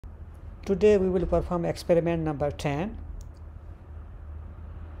Today we will perform experiment number 10.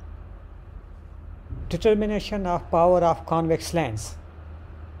 Determination of power of convex lens.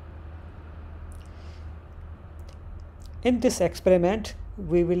 In this experiment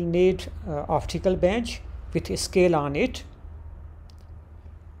we will need optical bench with a scale on it.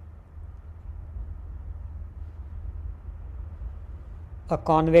 A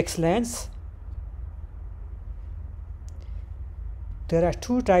convex lens. There are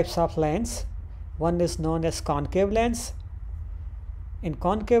two types of lens. One is known as concave lens. In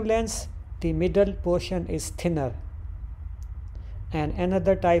concave lens, the middle portion is thinner, and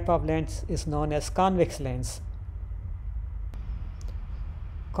another type of lens is known as convex lens.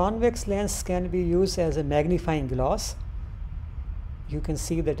 Convex lens can be used as a magnifying glass. You can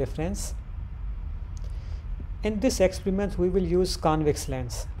see the difference. In this experiment we will use convex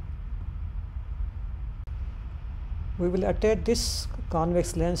lens. We will attach this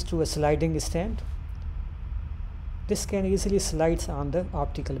convex lens to a sliding stand. This can easily slide on the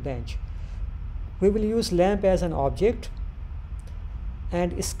optical bench. We will use lamp as an object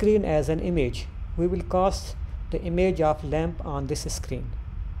and screen as an image. We will cast the image of lamp on this screen.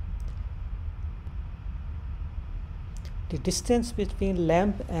 The distance between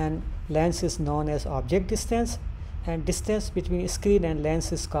lamp and lens is known as object distance, and distance between screen and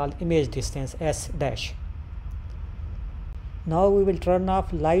lens is called image distance, S dash. Now we will turn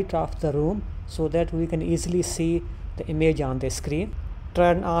off light of the room so that we can easily see the image on the screen.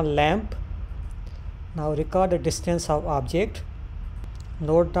 Turn on lamp. Now record the distance of object.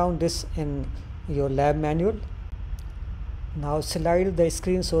 Note down this in your lab manual. Now slide the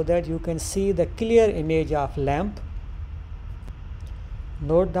screen so that you can see the clear image of lamp.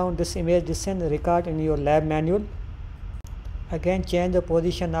 Note down this image distance, record in your lab manual. Again change the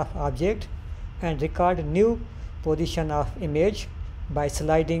position of object and record new position of image by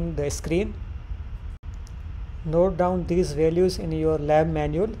sliding the screen. Note down these values in your lab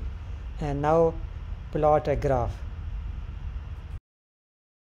manual and now plot a graph.